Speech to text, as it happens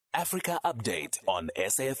Afrika Update on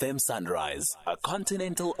SAFM Sunrise, a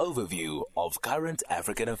continental overview of current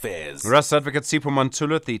African affairs. Russ Advocate Sipho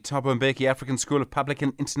Mantula at the Thabo Mbeki African School of Public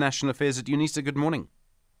and International Affairs at UNISA. Good morning.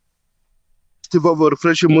 Sipho,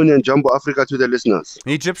 refresh morning and Jumbo Africa to the listeners.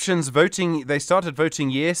 Egyptians voting, they started voting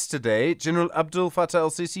yesterday. General Abdel Fattah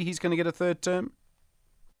al-Sisi, he's going to get a third term?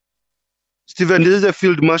 Stephen, this is a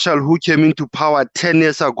field marshal who came into power 10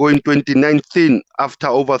 years ago in 2019 after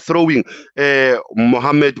overthrowing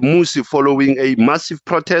Mohamed Morsi following a massive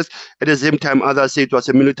protest. At the same time, others say it was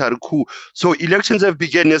a military coup. So elections have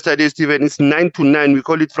begun yesterday, Stephen. It's 9 to 9. We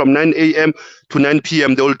call it from 9 a.m. to 9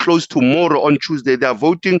 p.m. They will close tomorrow on Tuesday. They are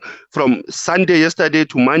voting from Sunday yesterday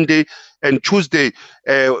to Monday and Tuesday.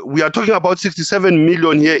 We are talking about 67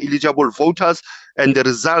 million here eligible voters, and the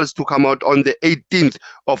results to come out on the 18th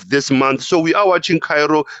of this month. So we are watching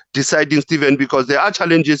Cairo deciding, Stephen, because there are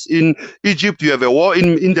challenges in Egypt. You have a war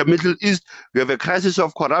in the Middle East. You have a crisis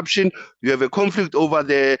of corruption. You have a conflict over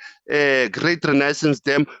the Great Renaissance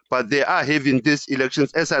Dam. But they are having these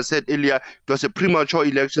elections. As I said earlier, it was a premature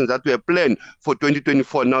elections that were planned for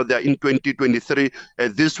 2024. Now they're in 2023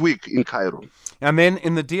 this week in Cairo. And then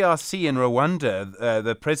in the DRC in Rwanda,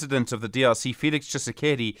 the president of the DRC, Felix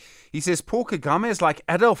Tshisekedi, he says Paul Kagame is like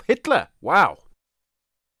Adolf Hitler. Wow.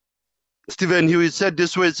 Stephen, he said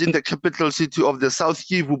this was in the capital city of the South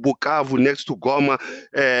Kivu, Bukavu, next to Goma.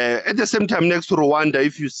 At the same time, next to Rwanda,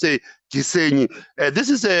 if you say Gisenyi. This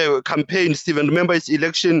is a campaign, Stephen. Remember, it's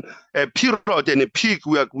election period and a peak.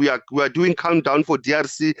 We are doing countdown for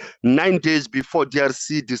DRC 9 days before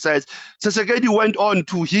DRC decides. Tshisekedi went on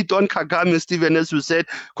to hit on Kagame, Stephen, as we said,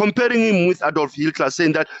 comparing him with Adolf Hitler,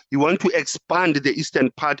 saying that he wants to expand the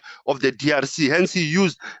eastern part of the DRC. Hence, he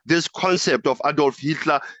used this concept of Adolf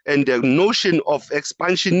Hitler and the notion of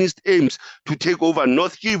expansionist aims to take over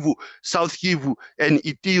North Kivu, South Kivu, and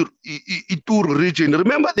Ituri region.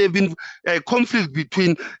 Remember, they've been conflict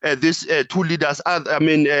between these two leaders.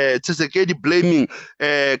 Tshisekedi blaming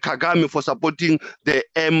Kagame for supporting the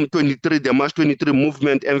M23, the March 23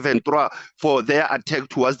 movement, M23, for their attack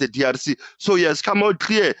towards the DRC. So he has come out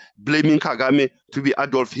clear blaming Kagame to be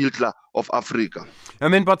Adolf Hitler of Africa.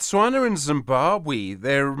 And then Botswana and Zimbabwe,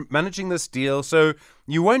 they're managing this deal, so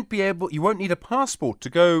you won't need a passport to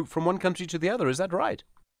go from one country to the other. Is that right?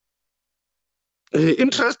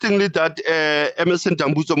 Interestingly, that Emerson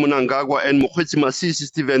Dambuzo Mnangagwa and Mokgweetsi Masisi,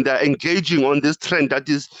 Stephen, they are engaging on this trend that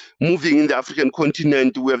is moving in the African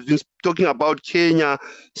continent. We have been talking about Kenya,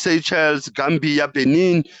 Seychelles, Gambia,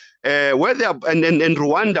 Benin, where they are, and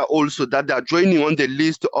Rwanda also, that they are joining on the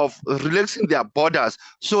list of relaxing their borders.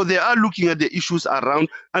 So they are looking at the issues around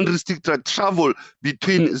unrestricted travel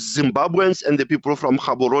between Zimbabweans and the people from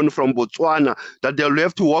Gaborone, from Botswana, that they'll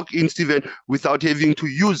have to walk in, Stephen, without having to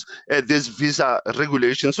use this visa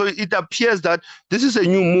regulation. So it appears that this is a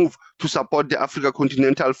new move to support the Africa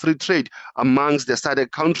continental free trade amongst the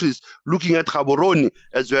SADC countries, looking at Gaborone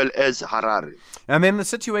as well as Harare. And then the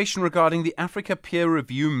situation regarding the Africa peer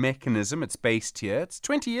review mechanism, it's based here. It's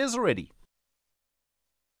 20 years already.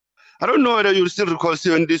 I don't know whether you still recall,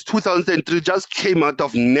 Stephen, this 2003 just came out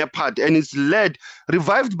of NEPAD and it's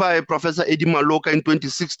revived by Professor Eddie Maloka in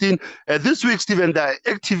 2016. This week, Stephen, there are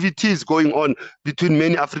activities going on between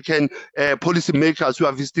many African policymakers who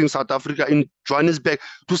are visiting South Africa in Johannesburg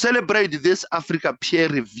to celebrate this Africa peer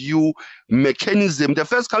review mechanism. The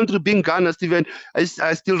first country being Ghana, Stephen, I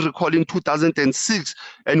still recall in 2006,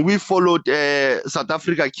 and we followed South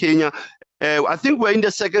Africa, Kenya. I think we're in the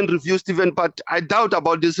second review, Stephen, but I doubt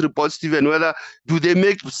about this report, Stephen, whether do they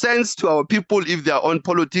make sense to our people if they are on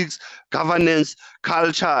politics, governance,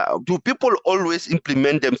 culture? Do people always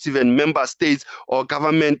implement them, Stephen, member states or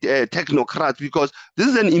government technocrats? Because this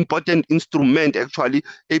is an important instrument, actually,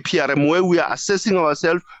 APRM, where we are assessing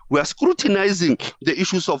ourselves, we are scrutinizing the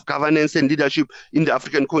issues of governance and leadership in the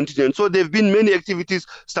African continent. So there have been many activities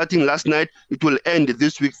starting last night. It will end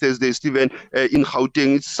this week, Thursday, Stephen, in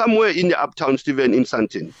Gauteng. It's somewhere in the uptown, Stephen, in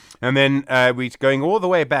Sandton. And then we're going all the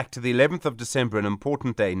way back to the 11th of December, an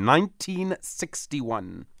important day,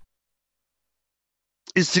 1961.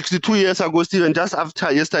 It's 62 years ago, Stephen. Just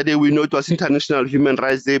after yesterday, we know it was International Human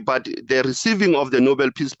Rights Day, but the receiving of the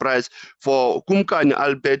Nobel Peace Prize for Kumkani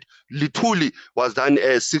Albert Luthuli was done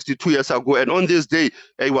 62 years ago. And on this day,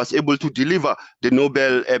 he was able to deliver the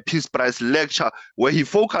Nobel Peace Prize Lecture, where he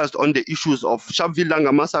focused on the issues of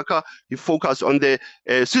Sharpeville massacre. He focused on the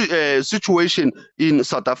situation in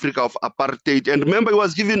South Africa of apartheid. And remember, he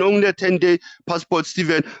was given only a 10-day passport,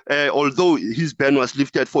 Stephen, although his ban was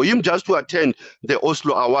lifted. For him just to attend the Oslo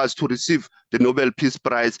Awards to receive the Nobel Peace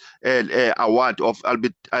Prize award of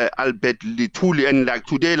Albert Luthuli. And like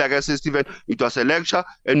today, like I said, Stephen, it was a lecture,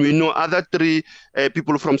 and we know other three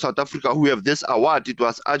people from South Africa who have this award. It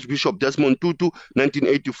was Archbishop Desmond Tutu,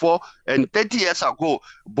 1984, and 30 years ago,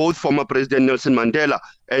 both former President Nelson Mandela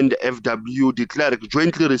and FW de Klerk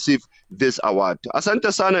jointly received this award.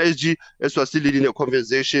 Asante Sana SG, as was still leading a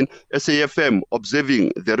conversation, SAFM,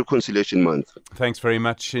 observing the Reconciliation Month. Thanks very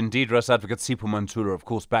much indeed, Russ Advocate Sipho Mantula, of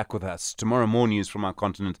course, back with us tomorrow. More news from our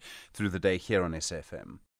continent through the day here on SAFM.